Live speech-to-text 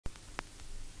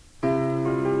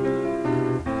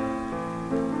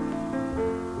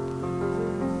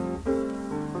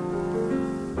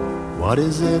What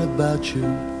is it about you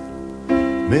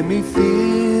made me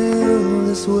feel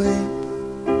this way?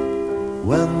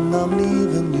 When I'm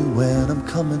leaving you, when I'm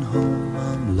coming home,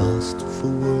 I'm lost for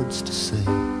words to say.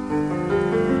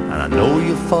 And I know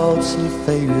your faults and your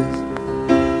failures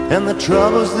and the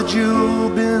troubles that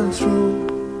you've been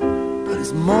through, but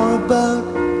it's more about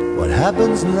what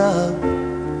happens now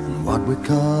and what we're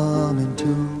coming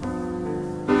to.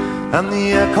 And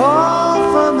the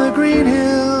echo from the green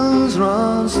hills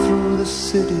runs through the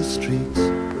city streets,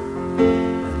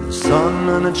 and the sun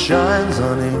when it shines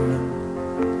on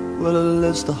England, well, it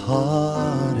lifts the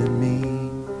heart in me.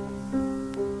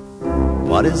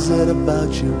 What is it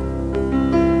about you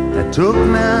that took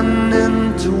men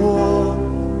into war?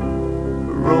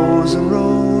 Rows and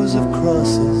rows of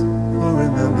crosses, who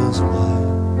remembers why,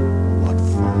 what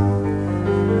for?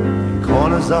 In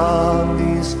corners on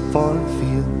these foreign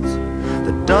fields,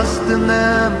 the dust in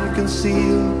them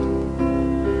concealed,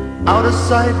 out of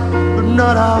sight but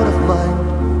not out of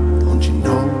mind. Don't you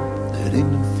know that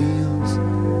England feels?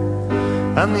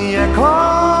 And the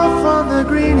echo from the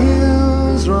green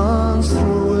hills runs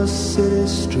through her city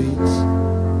streets.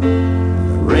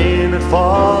 The rain that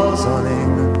falls on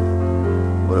England,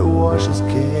 but it washes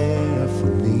care for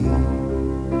me.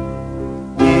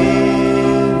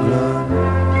 England,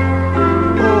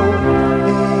 oh England,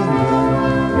 England,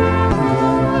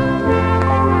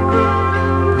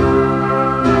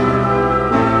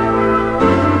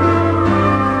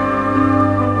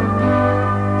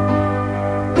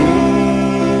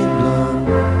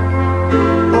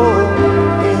 oh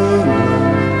England.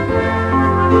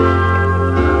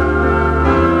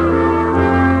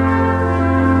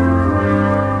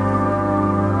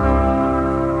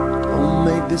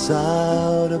 This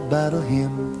out a battle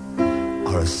hymn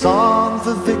or a song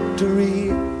for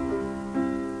victory.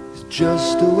 It's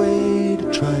just a way to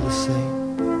try to say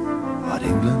what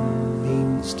England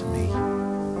means to me.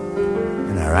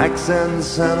 And our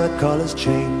accents and our colors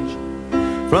change,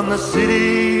 from the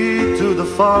city to the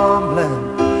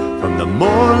farmland, from the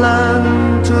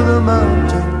moorland to the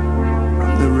mountain,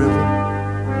 from the river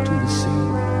to the sea.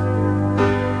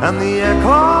 And the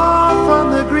echo from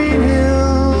the green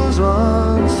hills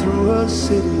runs through her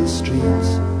city streets,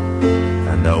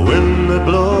 and the wind that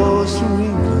blows through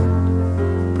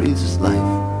England breathes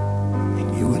life in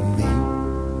you and me.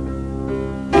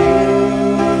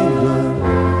 England,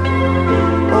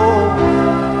 oh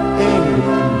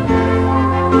England.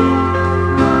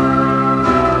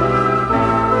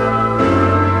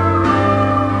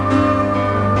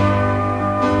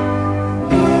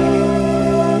 England,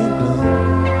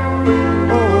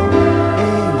 oh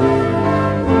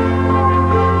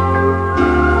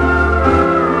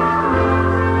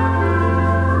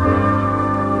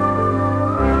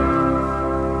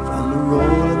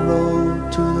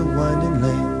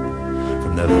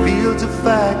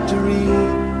factory,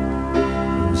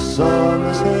 from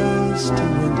summer's haze to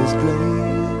winter's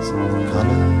glaze, and the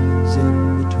colors in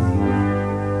between.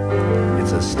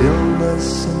 It's a stillness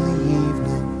in the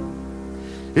evening,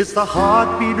 it's the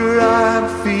heartbeat I'm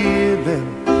feeling,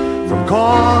 from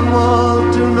Cornwall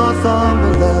to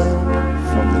Northumberland,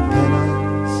 from the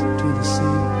Pennines to the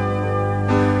sea.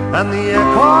 And the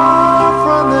echo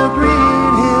from the green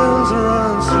hills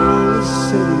runs through the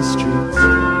city streets,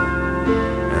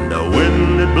 the wind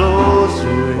that blows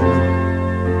through England,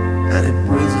 and it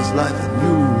breathes life in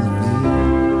you